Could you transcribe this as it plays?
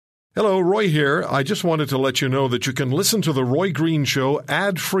Hello, Roy here. I just wanted to let you know that you can listen to The Roy Green Show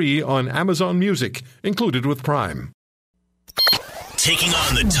ad-free on Amazon Music, included with Prime. Taking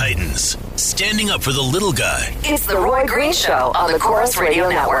on the Titans, standing up for the little guy. It's The Roy Green Show on the Chorus Radio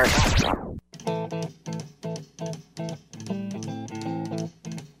Network.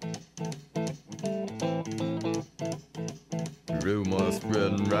 Rumors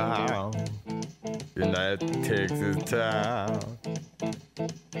spreading round in that Texas town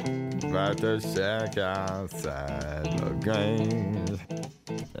about the shack outside the game.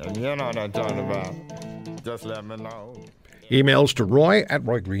 And you know what I'm talking about. Just let me know. Emails to Roy at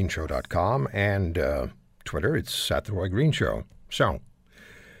roygreenshow.com and Twitter, it's at The Roy Green Show. So,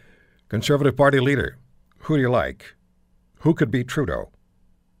 Conservative Party leader, who do you like? Who could beat Trudeau?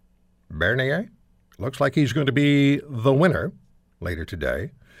 Bernier? Looks like he's going to be the winner later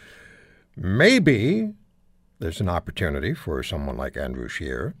today. Maybe there's an opportunity for someone like Andrew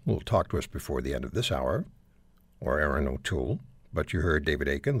Scheer, who will talk to us before the end of this hour, or Aaron O'Toole. But you heard David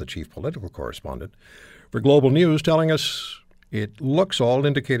Akin, the chief political correspondent for Global News, telling us it looks, all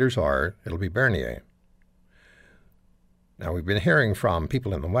indicators are, it'll be Bernier. Now, we've been hearing from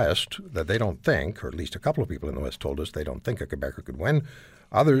people in the West that they don't think, or at least a couple of people in the West told us they don't think a Quebecer could win.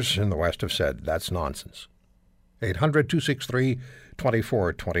 Others in the West have said that's nonsense.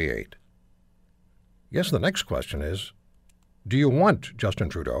 800-263-2428. Yes, the next question is, do you want Justin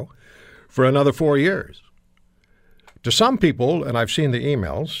Trudeau for another 4 years? To some people, and I've seen the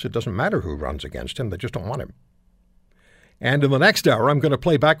emails, it doesn't matter who runs against him, they just don't want him. And in the next hour, I'm going to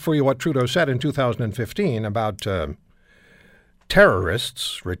play back for you what Trudeau said in 2015 about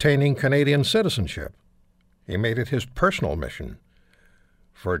terrorists retaining Canadian citizenship. He made it his personal mission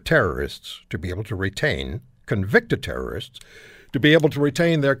for terrorists to be able to retain, convicted terrorists, to be able to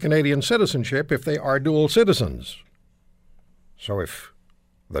retain their Canadian citizenship if they are dual citizens. So if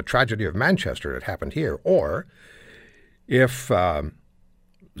the tragedy of Manchester had happened here, or if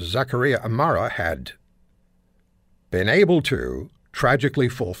Zachariah Amara had been able to tragically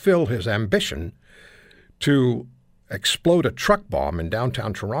fulfill his ambition to explode a truck bomb in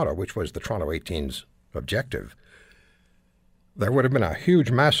downtown Toronto, which was the Toronto 18's objective, there would have been a huge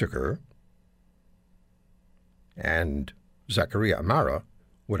massacre, and Zachariah Amara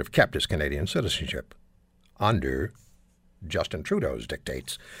would have kept his Canadian citizenship under Justin Trudeau's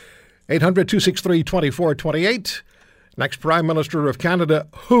dictates. 800-263-2428. Next Prime Minister of Canada,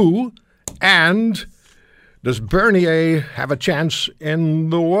 who? And does Bernier have a chance in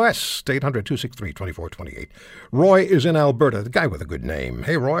the West? 800-263-2428. Roy is in Alberta, the guy with a good name.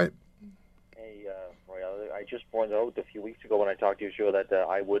 Hey, Roy. Hey, Roy, I just pointed out a few weeks ago when I talked to your show that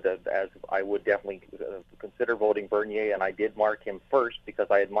I would definitely consider voting Bernier, and I did mark him first because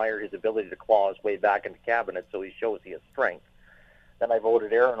I admire his ability to claw his way back into cabinet, so he shows he has strength. Then I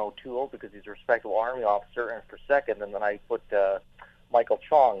voted Aaron O'Toole because he's a respectable Army officer, and for second, and then I put Michael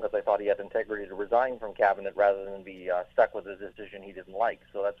Chong because I thought he had integrity to resign from cabinet rather than be stuck with a decision he didn't like.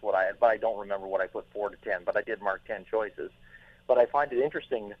 So that's what I had, but I don't remember what I put 4 to 10, but I did mark 10 choices. But I find it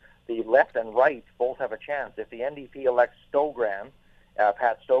interesting, the left and right both have a chance. If the NDP elects Stogran,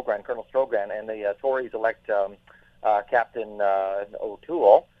 Colonel Stogran, and the Tories elect Captain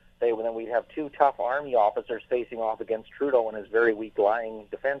O'Toole, then we'd have two tough Army officers facing off against Trudeau and his very weak lying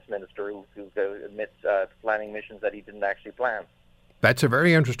defense minister who admits planning missions that he didn't actually plan. That's a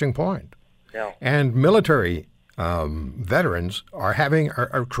very interesting point. Yeah. And military veterans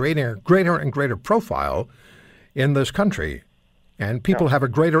are creating a greater and greater profile in this country. And people have a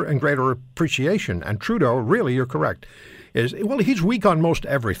greater and greater appreciation. And Trudeau, really, you're correct, he's weak on most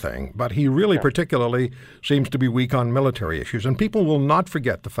everything, but he really particularly seems to be weak on military issues. And people will not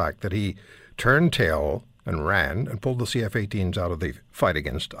forget the fact that he turned tail and ran and pulled the CF-18s out of the fight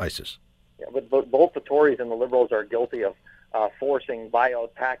against ISIS. Yeah, but both the Tories and the Liberals are guilty of forcing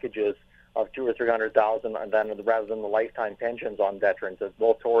buyout packages of $200,000 or $300,000, and then rather than the lifetime pensions on veterans, as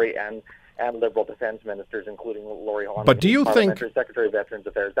both Tory and Liberal defense ministers, including Laurie Hahn, but do you think Secretary of Veterans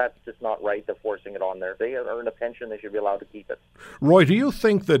Affairs, that's just not right, the forcing it on there. If they earn a pension, they should be allowed to keep it. Roy, do you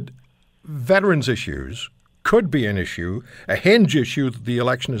think that veterans issues could be an issue, a hinge issue that the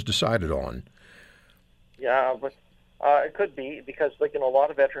election is decided on? Yeah, but it could be because, a lot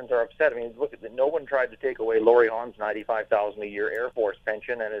of veterans are upset. I mean, look, no one tried to take away Laurie Hahn's $95,000 a year Air Force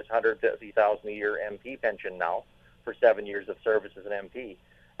pension and his $150,000 a year MP pension now for 7 years of service as an MP.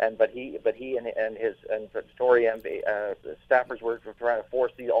 But he and his Tory MP staffers were trying to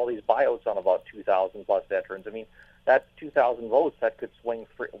force all these buyouts on about 2,000 plus veterans. I mean, that's 2,000 votes that could swing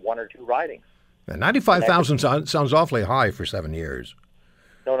for 1 or 2 ridings. 95,000 sounds awfully high for 7 years.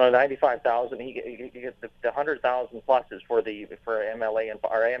 No, 95,000. He gets the 100,000 plus is for MLA and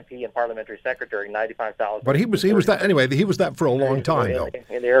our MP and parliamentary secretary. 95,000. But he was that anyway. He was that for a long time, though.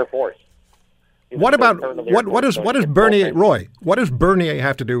 In the Air Force. What does Bernier, Roy? What does Bernier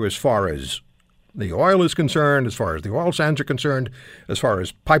have to do as far as the oil is concerned, as far as the oil sands are concerned, as far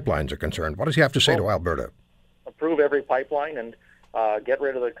as pipelines are concerned? What does he have to say to Alberta? Approve every pipeline and get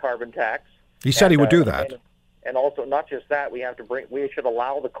rid of the carbon tax. He said he would do that. And also, not just that, we should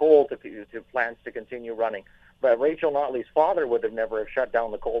allow the coal to plants to continue running. But Rachel Notley's father would have never have shut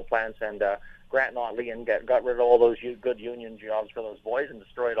down the coal plants, and Grant Notley and got rid of all those good union jobs for those boys and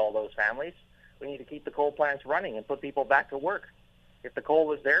destroyed all those families. We need to keep the coal plants running and put people back to work. If the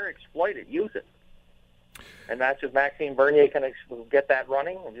coal is there, exploit it, use it. And that's if Maxime Bernier can get that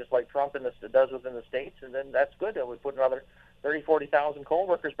running, just like Trump does within the States, and then that's good. And we put another 30,000, 40,000 coal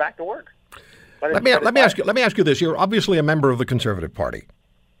workers back to work. Let me ask you this. You're obviously a member of the Conservative Party.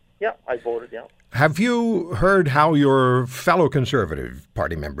 Yeah, I voted, yeah. Have you heard how your fellow Conservative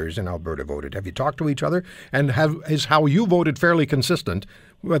Party members in Alberta voted? Have you talked to each other? And is how you voted fairly consistent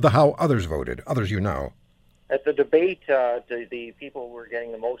with how others voted, others you know? At the debate, the people who were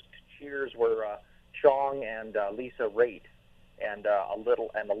getting the most cheers were Chong and Lisa Raitt, and a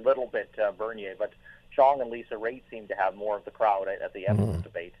little bit Bernier. But Chong and Lisa Raitt seemed to have more of the crowd at the end of the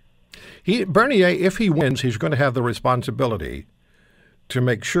debate. Bernier, if he wins, he's going to have the responsibility to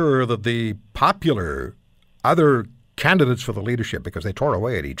make sure that the popular other candidates for the leadership, because they tore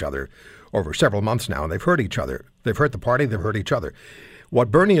away at each other over several months now, and they've hurt each other. They've hurt the party, they've hurt each other.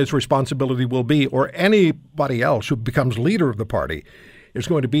 What Bernier's responsibility will be, or anybody else who becomes leader of the party, is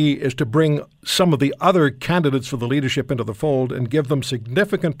to bring some of the other candidates for the leadership into the fold and give them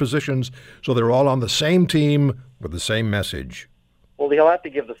significant positions so they're all on the same team with the same message. Well, he'll have to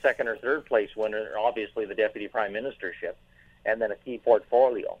give the second or third place winner, obviously, the deputy prime ministership, and then a key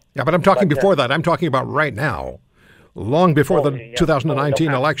portfolio. Yeah, but I'm talking before that. I'm talking about right now, long before the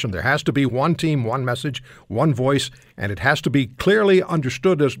 2019 election. There has to be one team, one message, one voice, and it has to be clearly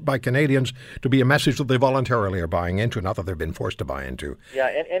understood by Canadians to be a message that they voluntarily are buying into, not that they've been forced to buy into. Yeah,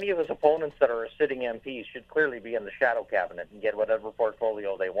 and any of his opponents that are sitting MPs should clearly be in the shadow cabinet and get whatever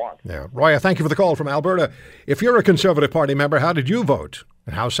portfolio they want. Yeah. Roy, thank you for the call from Alberta. If you're a Conservative Party member, how did you vote?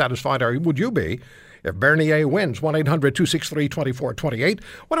 And how satisfied would you be if Bernier wins? 1-800-263-2428.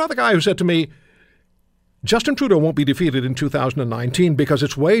 What about the guy who said to me, Justin Trudeau won't be defeated in 2019 because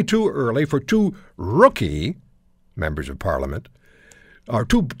it's way too early for two rookie members of Parliament, or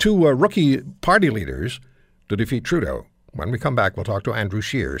two rookie party leaders to defeat Trudeau. When we come back, we'll talk to Andrew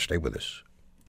Scheer. Stay with us.